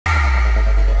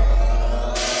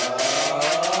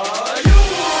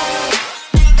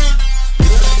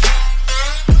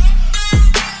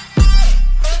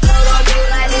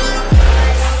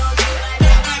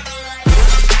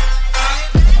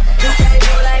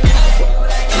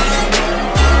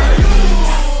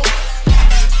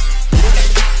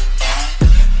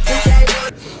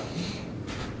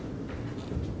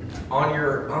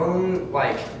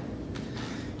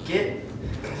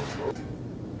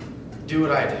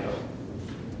you.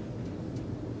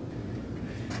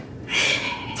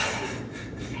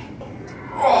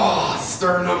 Oh,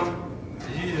 sternum.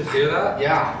 Did you just hear that?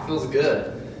 Yeah, feels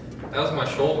good. That was my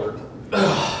shoulder.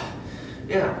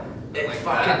 Yeah, it Like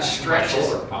fucking that, stretches. my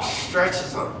shoulder popped.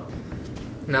 Stretches them.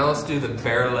 Now let's do the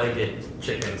bare-legged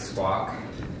chicken squawk.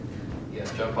 Yeah,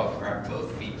 jump up, grab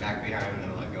both feet back behind, and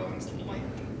then let go and land.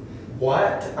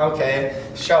 What? Okay,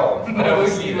 show them. No,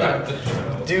 you have to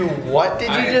show. Do what did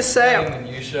you just say? And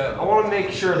you show. I want to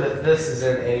make sure that this is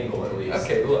in angle at least.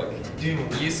 Okay, look.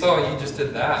 You saw you just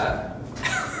did that.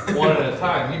 One at a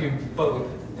time. You do both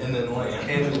and then land.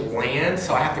 And land,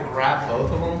 so I have to grab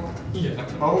both of them? Yeah.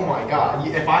 Oh my god.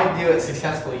 If I do it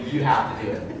successfully, you have to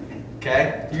do it.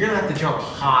 Okay? You're gonna have to jump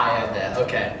high at that.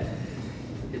 Okay.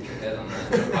 Hit your head on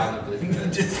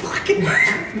that. Just fucking.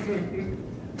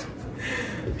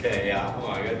 Okay, yeah. Hold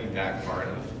on, I gotta be back far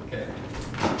enough. Okay.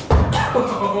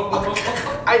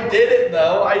 I did it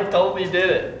though. I totally did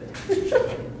it.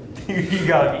 You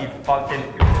gotta be fucking.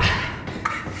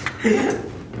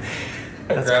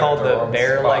 That's called the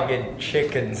bare-legged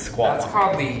chicken squat. That's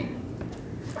called the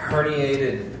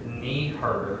herniated knee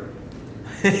hurter.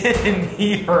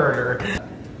 Knee hurter.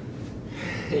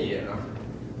 Yeah.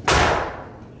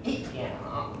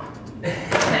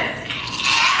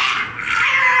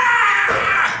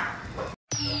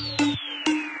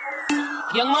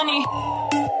 Young Money.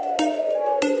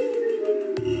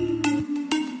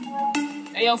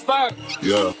 Hey, yo, Ferg.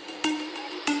 Yeah.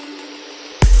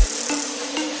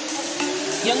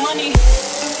 Young Money.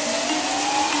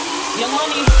 Young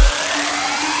Money.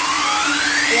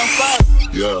 Hey, yo, Ferg.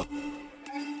 Yeah.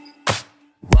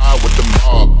 Ride with the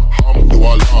mob, hum through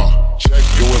our law. Check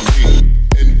you and me,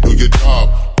 and do your job.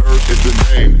 Earth is the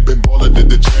name, Ben Baller did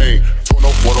the chain. Torn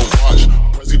off what I watch,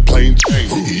 Prezi plain Jane.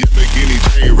 Yamagini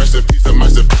chain, rest in peace to my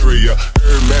superior.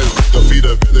 Hermes nigga feed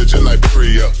a village in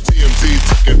Liberia. TMZ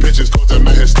taking pictures causing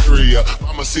my hysteria.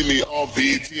 Mama see me on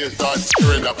BET and start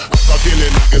tearing up. I'm start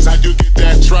killing niggas, how'd you get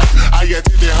that truck? I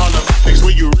attended Harlem Phoenix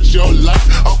when you risk your life.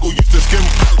 Uncle used to skim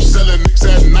perks, selling nicks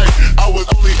at night. I was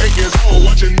only 8 years old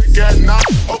watching Nick at night.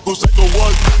 Uncle Psycho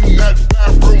was in that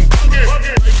bathroom bucket.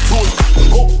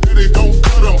 Hope that it don't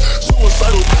cut him.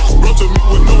 Suicidal thoughts brought to me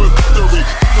with no inventory.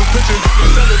 Even pitching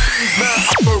and selling things mad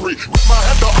offery. Grandma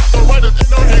had the arthritis in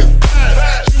her hands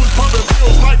bad. She was pumping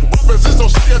pills like weapons in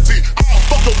society. I'll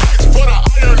fuck a bitch for the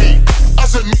irony. I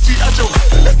said meet you at your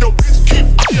head if your bitch keep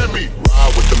eyeing me.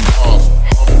 Ride with the mob,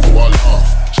 hum through our law.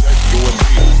 Check you and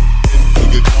me, into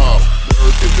your job.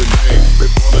 Word is the name,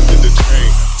 Ben Baller did the chain.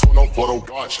 Torn off what I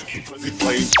watch, Prezi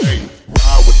plain Jane.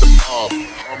 Ride with the mob,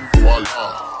 hum through our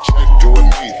law. Check you and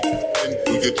me,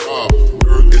 into your job.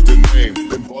 Word is the name,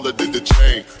 Ben Baller did the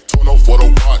chain. Torn off what I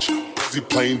watch, Prezi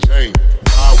plain Jane.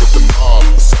 Ride with the mob,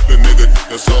 suck a nigga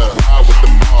dick us up. Ride with the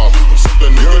mob, suck a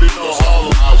nigga dick us up.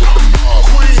 Ride with the mob,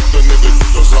 suck a nigga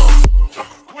dick us up.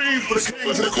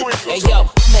 Hey yo,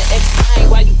 I'ma explain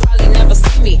why you probably never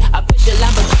see me. I push a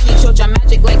Lamborghini, show your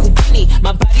magic like Houdini.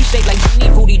 My body shaped like Genie,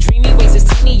 booty dreamy, waist is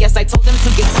teeny. Yes, I told him to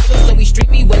get title, so he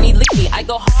stream me when he leave me. I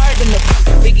go hard in the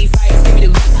booth, Biggie fires, give me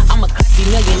the loot. I'm a classy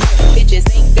millionaire, bitches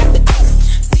ain't got the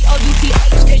coast.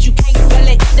 C-O-U-T-H, cause you can't spell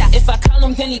it. If I call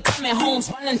him, then he coming home,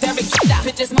 running Derek Jeter.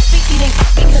 Bitches must be eating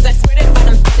up because I swear that by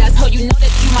them fetas. Ho, you know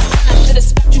that you my son, I should've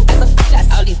strapped you as a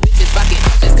fetus. All these bitches rockin'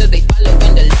 bitches cause they follow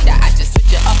in the leader. I just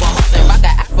switch it up on hoes and rock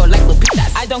that afro like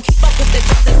Lupitas. I don't keep up with the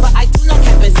Joneses, but I do know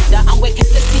Capizita. I'm with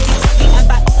Candace, TTTV, and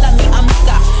by all I mean, I'm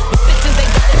nigga. The bitches, they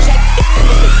gotta check in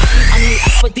with the team. I'm the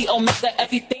alpha, the omega,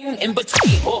 everything in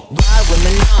between. Oh, ride with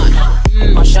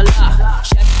Milan, mashallah.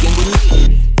 Check in with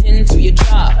me, tend to your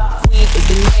job. Queen is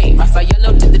the name,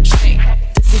 Raffaello did the chain.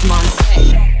 This is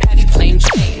Monse, Patty plain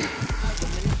Jane.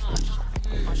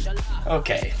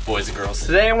 Okay, boys and girls,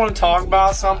 today I want to talk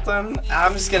about something.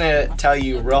 I'm just gonna tell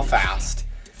you real fast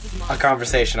a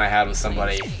conversation I had with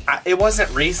somebody. It wasn't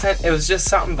recent, it was just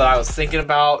something that I was thinking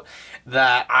about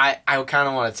that I kind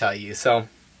of want to tell you. So,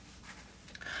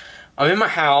 I'm in my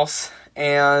house,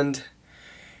 and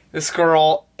this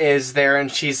girl is there,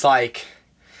 and she's like,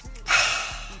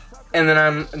 and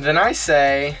then I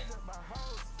say,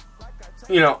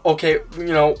 you know, okay, you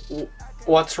know,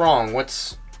 what's wrong?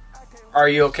 Are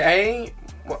you okay?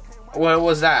 What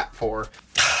was that for?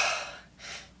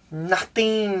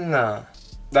 Nothing.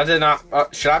 That did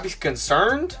not, should I be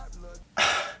concerned?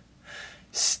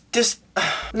 Just,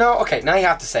 no, okay, now you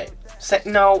have to say it.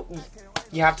 No,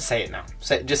 you have to say it now.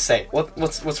 Just say it.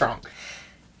 What's wrong?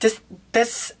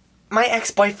 My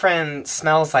ex-boyfriend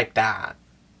smells like that.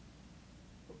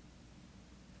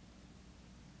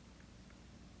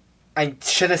 I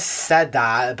should have said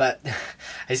that, but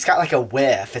I just got like a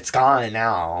whiff. It's gone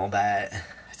now, but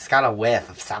got a whiff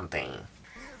of something.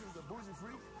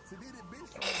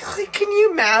 Can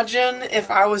you imagine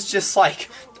if I was just like,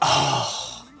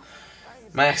 oh,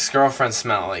 my ex-girlfriend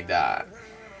smelled like that?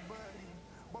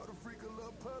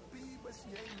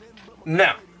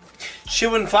 No. She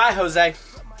wouldn't fly, Jose.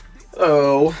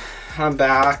 Oh, I'm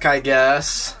back, I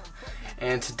guess.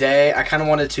 And today, I kind of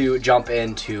wanted to jump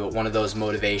into one of those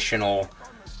motivational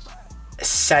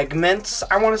segments,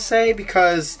 I want to say,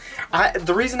 because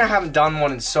the reason I haven't done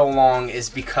one in so long is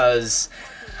because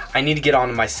I need to get on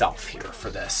to myself here for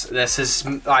this. This is,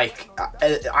 like,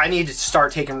 I need to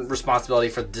start taking responsibility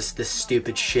for this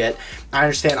stupid shit. I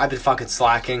understand I've been fucking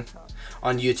slacking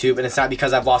on YouTube, and it's not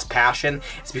because I've lost passion.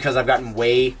 It's because I've gotten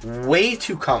way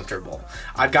too comfortable.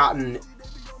 I've gotten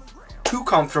too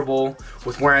comfortable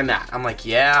with where I'm at. I'm like,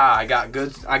 yeah, I got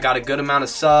a good amount of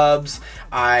subs.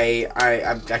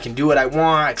 I can do what I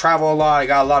want. I travel a lot. I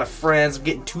got a lot of friends. I'm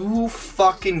getting too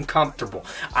fucking comfortable.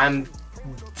 I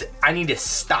need to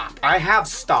stop. I have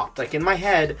stopped. Like, in my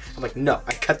head, I'm like, no,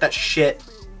 I cut that shit.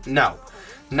 No,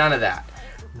 none of that.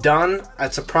 Done.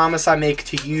 That's a promise I make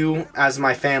to you as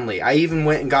my family. I even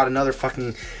went and got another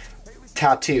fucking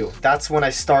tattoo. That's when I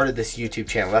started this YouTube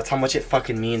channel. That's how much it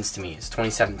fucking means to me. It's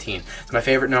 2017. It's my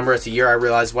favorite number. It's a year I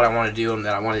realized what I want to do and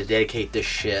that I want to dedicate this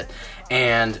shit.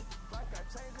 And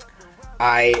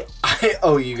I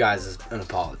owe you guys an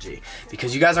apology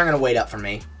because you guys aren't going to wait up for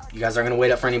me. You guys aren't going to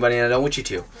wait up for anybody, and I don't want you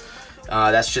to.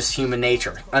 That's just human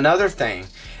nature. Another thing,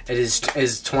 it is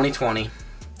 2020,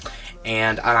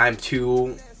 and I'm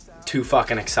too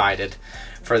fucking excited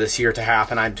for this year to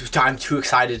happen. I'm too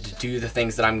excited to do the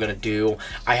things that I'm going to do.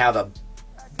 I have a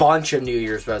bunch of New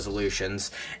Year's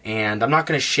resolutions, and I'm not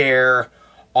going to share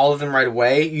all of them right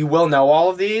away. You will know all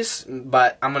of these,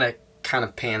 but I'm going to kind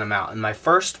of pan them out. And my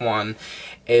first one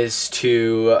is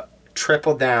to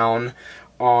triple down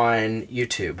on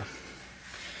YouTube.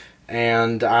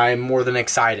 And I'm more than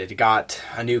excited. Got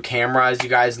a new camera, as you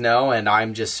guys know, and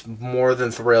I'm just more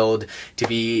than thrilled to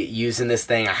be using this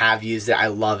thing. I have used it. I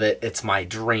love it. It's my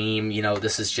dream. You know,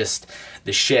 this is just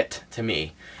the shit to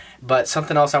me. But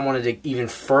something else I wanted to even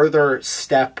further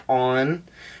step on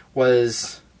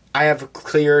was I have a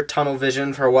clear tunnel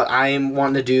vision for what I am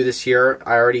wanting to do this year.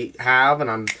 I already have, and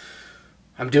I'm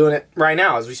doing it right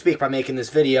now as we speak by making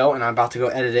this video, and I'm about to go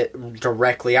edit it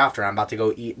directly after. I'm about to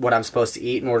go eat what I'm supposed to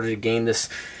eat in order to gain this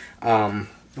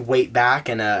weight back.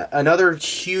 And another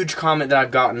huge comment that I've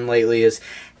gotten lately is,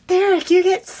 Derek, you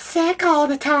get sick all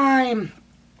the time.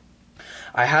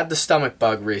 I had the stomach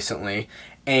bug recently,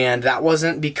 and that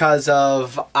wasn't because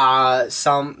of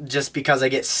just because I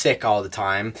get sick all the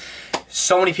time.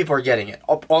 So many people are getting it.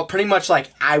 Pretty much,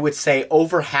 like, I would say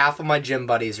over half of my gym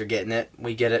buddies are getting it.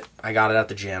 We get it. I got it at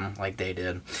the gym, like they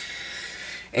did.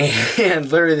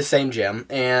 And literally the same gym.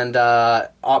 And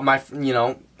Austin,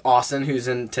 who's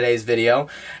in today's video,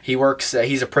 he works,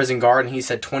 he's a prison guard, and he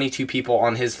said 22 people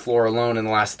on his floor alone in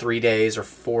the last 3 days or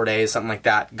 4 days, something like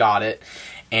that, got it.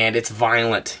 And it's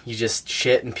violent. You just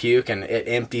shit and puke, and it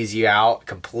empties you out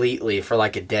completely for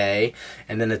like a day,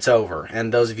 and then it's over.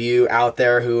 And those of you out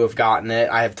there who have gotten it,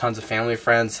 I have tons of family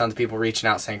friends, tons of people reaching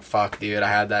out saying, fuck, dude, I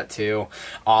had that too.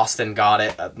 Austin got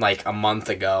it like a month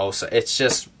ago, so it's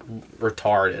just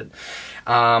retarded.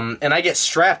 And I get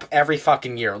strep every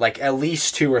fucking year, like at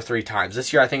least 2 or 3 times.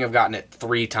 This year I think I've gotten it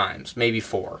 3 times, maybe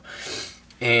 4.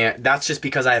 And that's just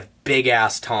because I have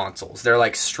big-ass tonsils. They're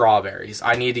like strawberries.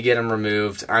 I need to get them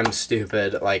removed. I'm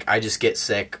stupid. Like, I just get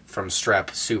sick from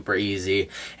strep super easy.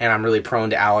 And I'm really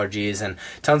prone to allergies. And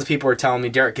tons of people are telling me,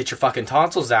 Derek, get your fucking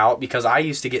tonsils out. Because I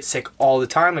used to get sick all the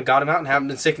time and got them out and haven't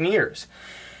been sick in years.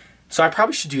 So I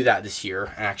probably should do that this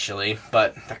year, actually.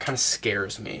 But that kind of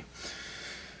scares me.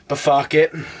 But fuck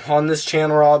it. On this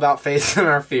channel, we're all about facing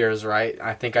our fears, right?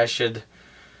 I think I should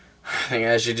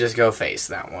just go face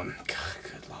that one. God,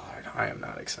 good Lord. I am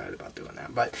not excited about doing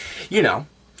that. But, you know,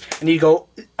 I need to go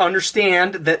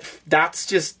understand that that's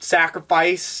just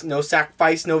sacrifice, no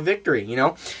victory, you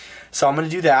know? So I'm going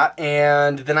to do that.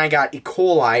 And then I got E.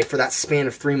 coli for that span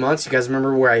of 3 months. You guys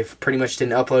remember where I pretty much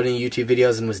didn't upload any YouTube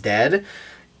videos and was dead?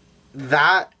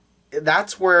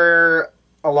 That's where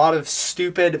a lot of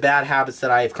stupid, bad habits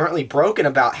that I have currently broken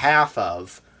about half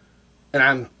of, and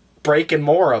I'm breaking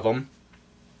more of them.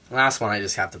 Last one I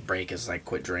just have to break is like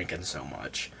quit drinking so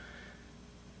much.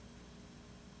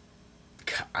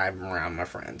 I'm around my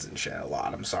friends and shit a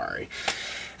lot. I'm sorry.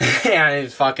 And I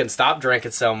fucking stop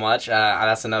drinking so much.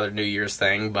 That's another New Year's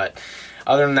thing. But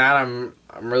other than that, I'm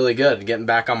really good. Getting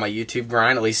back on my YouTube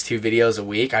grind. At least 2 videos a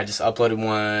week. I just uploaded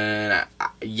one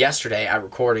yesterday. I'm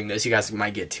recording this. You guys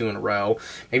might get 2 in a row.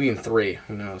 Maybe even 3.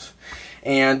 Who knows?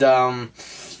 And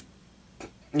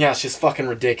yeah, it's just fucking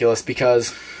ridiculous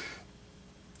because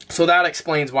So that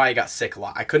explains why I got sick a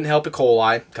lot. I couldn't help E.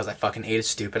 coli because I fucking ate a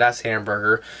stupid-ass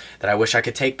hamburger that I wish I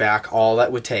could take back. All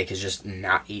that would take is just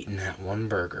not eating that one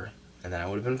burger, and then I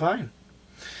would have been fine.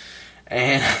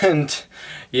 And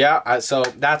yeah, so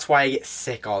that's why I get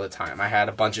sick all the time. I had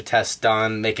a bunch of tests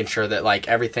done, making sure that like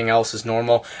everything else is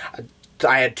normal.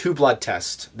 I had 2 blood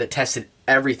tests that tested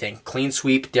everything. Clean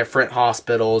sweep, different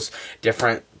hospitals,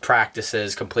 different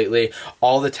practices completely.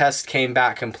 All the tests came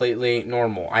back completely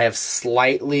normal. I have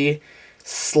slightly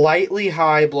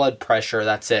high blood pressure,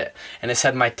 that's it. And it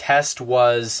said my test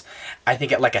was, I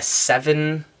think, at like a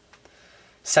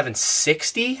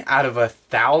 760 out of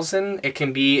 1,000. It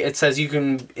can be, it says you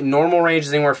can, normal range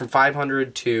is anywhere from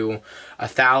 500 to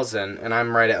 1,000, and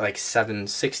I'm right at like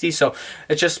 760. So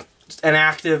it's just an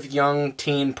active young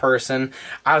teen person.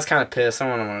 I was kind of pissed. I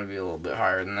want to be a little bit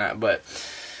higher than that, but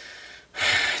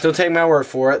don't take my word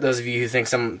for it. Those of you who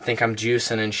think I'm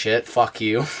juicing and shit, fuck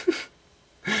you.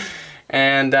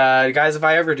 And guys, if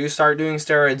I ever do start doing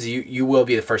steroids, you will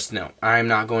be the first to know. I'm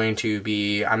not going to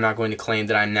claim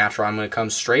that I'm natural. I'm going to come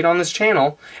straight on this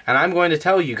channel, and I'm going to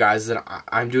tell you guys that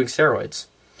I'm doing steroids.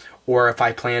 Or if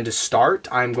I plan to start,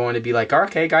 I'm going to be like,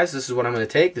 okay, guys, this is what I'm going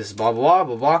to take. This is blah, blah,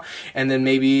 blah, blah, blah. And then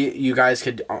maybe you guys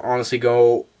could honestly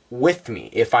go with me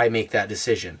if I make that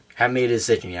decision. Haven't made a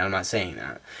decision yet. I'm not saying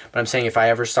that. But I'm saying if I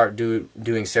ever start doing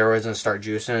steroids and start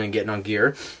juicing and getting on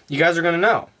gear, you guys are going to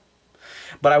know.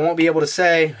 But I won't be able to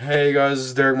say, hey, guys, this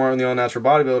is Derek Martin, the All Natural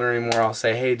Bodybuilder anymore. I'll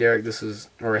say, hey, Derek,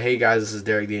 hey, guys, this is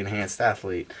Derek, the Enhanced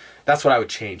Athlete. That's what I would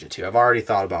change it to. I've already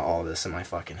thought about all this in my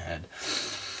fucking head.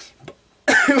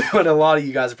 But a lot of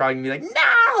you guys are probably going to be like,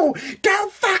 no,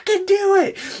 don't fucking do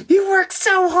it. You work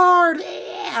so hard.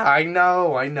 Yeah, I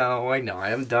know. I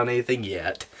haven't done anything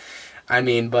yet. I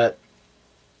mean, but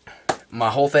my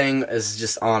whole thing is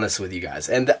just honest with you guys.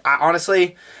 And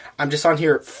honestly, I'm just on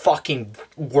here fucking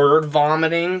word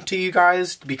vomiting to you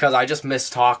guys because I just miss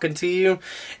talking to you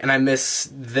and I miss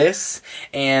this.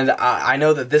 And I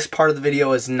know that this part of the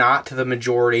video is not to the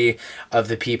majority of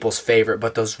the people's favorite,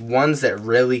 but those ones that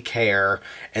really care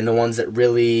and the ones that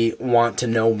really want to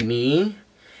know me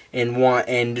and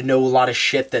know a lot of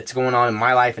shit that's going on in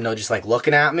my life and know just like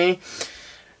looking at me,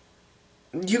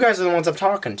 you guys are the ones I'm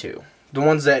talking to. The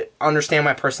ones that understand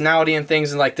my personality and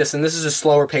things and like this. And this is a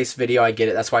slower paced video, I get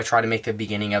it. That's why I try to make the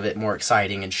beginning of it more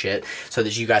exciting and shit. So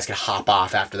that you guys can hop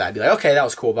off after that. Be like, okay, that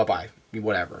was cool, bye-bye.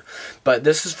 Whatever. But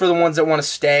this is for the ones that want to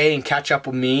stay and catch up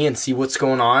with me and see what's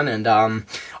going on. And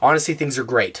honestly, things are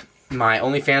great. My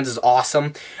OnlyFans is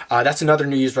awesome. That's another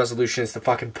New Year's resolution is to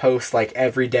fucking post like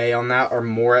every day on that or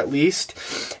more at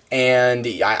least. And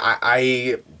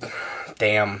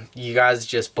damn, you guys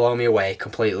just blow me away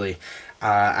completely.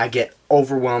 I get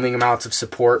overwhelming amounts of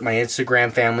support. My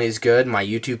Instagram family is good. My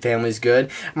YouTube family is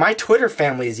good. My Twitter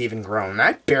family has even grown.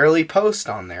 I barely post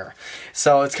on there.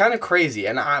 So it's kind of crazy.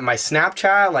 And my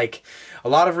Snapchat, like a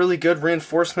lot of really good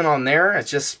reinforcement on there. It's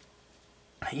just,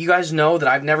 you guys know that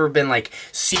I've never been like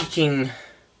seeking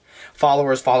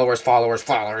followers.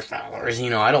 You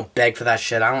know, I don't beg for that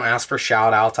shit. I don't ask for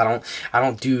shout outs. I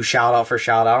don't do shout out for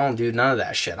shout out. I don't do none of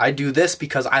that shit. I do this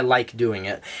because I like doing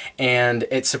it. And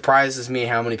it surprises me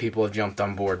how many people have jumped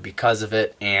on board because of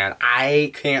it. And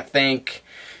I can't thank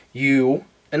you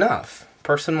enough.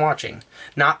 Person watching.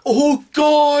 Not, oh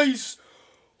guys!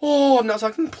 Oh, I'm not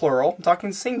talking plural. I'm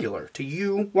talking singular. To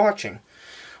you watching.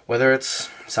 Whether it's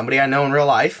somebody I know in real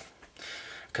life,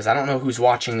 because I don't know who's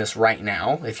watching this right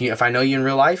now. If I know you in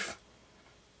real life,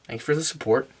 thanks for the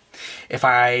support. If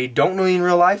I don't know you in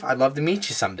real life, I'd love to meet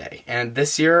you someday. And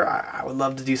this year, I would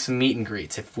love to do some meet and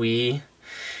greets. If we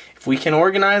can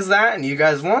organize that and you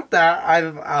guys want that,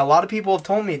 a lot of people have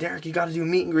told me, Derek, you got to do a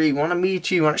meet and greet. We want to meet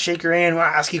you. We want to shake your hand. We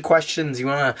want to ask you questions. You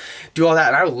want to do all that.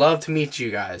 And I would love to meet you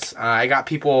guys. I got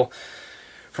people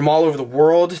from all over the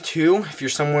world, too. If you're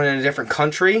somewhere in a different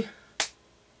country,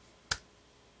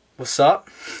 what's up?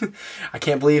 I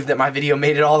can't believe that my video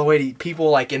made it all the way to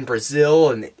people like in Brazil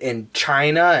and in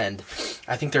China, and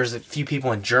I think there's a few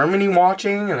people in Germany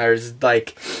watching, and there's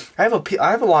like I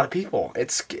have a lot of people.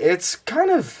 It's kind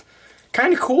of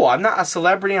cool. I'm not a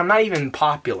celebrity. I'm not even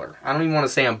popular. I don't even want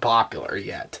to say I'm popular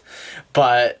yet,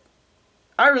 but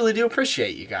I really do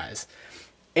appreciate you guys.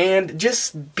 And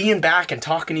just being back and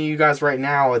talking to you guys right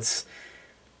now,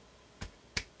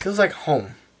 feels like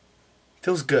home.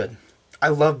 Feels good. I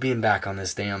love being back on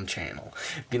this damn channel.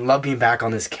 I love being back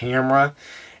on this camera.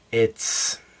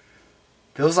 Feels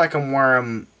like where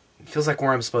I'm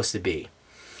supposed to be.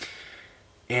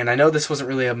 And I know this wasn't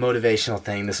really a motivational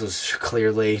thing. This was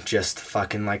clearly just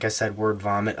fucking, like I said, word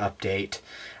vomit update.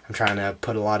 I'm trying to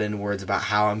put a lot into words about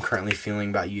how I'm currently feeling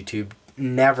about YouTube.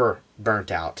 Never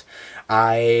burnt out.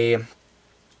 I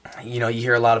you know, you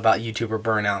hear a lot about YouTuber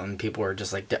burnout, and people are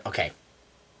just like, okay,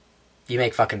 you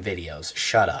make fucking videos.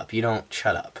 Shut up. You don't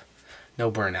shut up.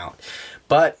 No burnout.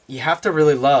 But you have to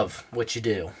really love what you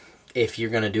do if you're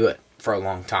going to do it for a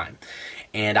long time.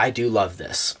 And I do love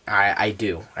this. I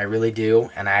do. I really do.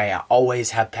 And I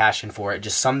always have passion for it.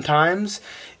 Just sometimes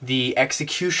the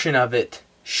execution of it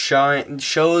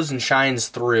shows and shines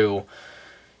through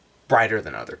brighter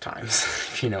than other times,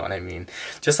 if you know what I mean.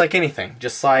 Just like anything.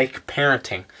 Just like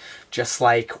parenting. Just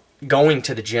like going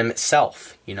to the gym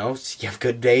itself. You know, you have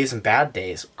good days and bad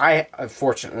days. I,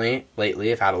 unfortunately, lately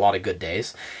have had a lot of good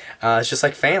days. It's just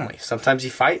like family. Sometimes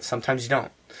you fight, sometimes you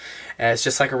don't. And it's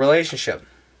just like a relationship.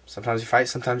 Sometimes you fight,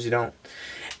 sometimes you don't.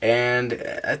 And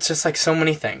it's just like so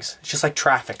many things. It's just like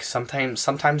traffic.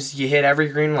 Sometimes you hit every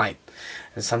green light.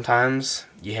 And sometimes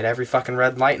you hit every fucking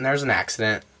red light and there's an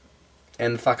accident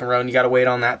in the fucking road, and you gotta wait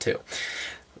on that too.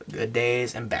 Good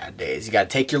days and bad days. You gotta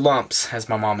take your lumps, as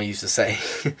my mama used to say.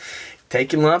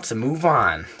 Take your lumps and move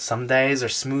on. Some days are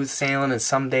smooth sailing and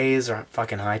some days are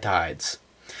fucking high tides.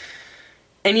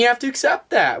 And you have to accept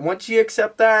that. Once you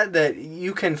accept that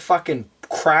you can fucking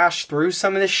crash through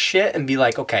some of this shit and be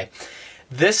like, okay,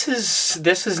 this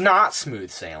is not smooth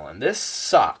sailing. This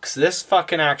sucks. This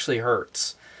fucking actually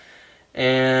hurts.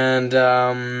 And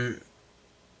you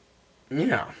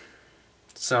know.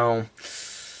 So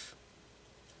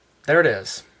there it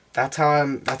is. That's how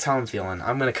I'm feeling.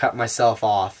 I'm gonna cut myself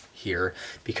off here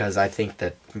because I think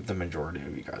that the majority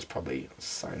of you guys probably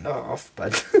signed off.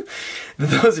 But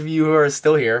those of you who are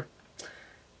still here,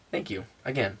 thank you.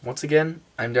 Again, once again,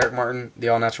 I'm Derek Martin, the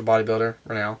all-natural bodybuilder,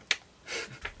 Renell.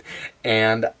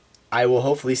 And I will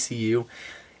hopefully see you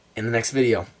in the next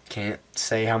video. Can't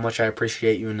say how much I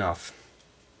appreciate you enough.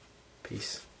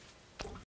 Peace.